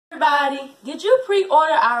everybody, did you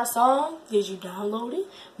pre-order our song? Did you download it?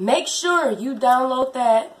 Make sure you download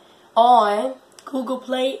that on Google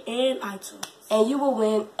Play and iTunes. and you will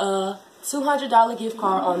win a $200 gift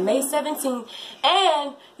card on May 17th,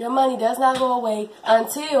 and your money does not go away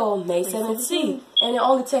until May 17th. And it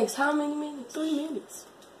only takes how many minutes? 3 minutes.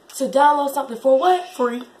 To download something for what?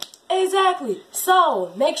 Free. Exactly.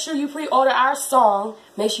 So, make sure you pre-order our song.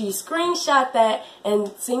 Make sure you screenshot that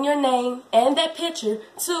and send your name and that picture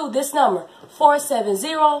to this number,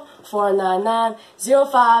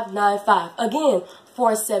 470-499-0595. Again,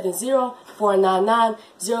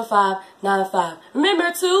 470-499-0595.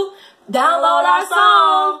 Remember to download our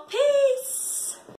song. Peace.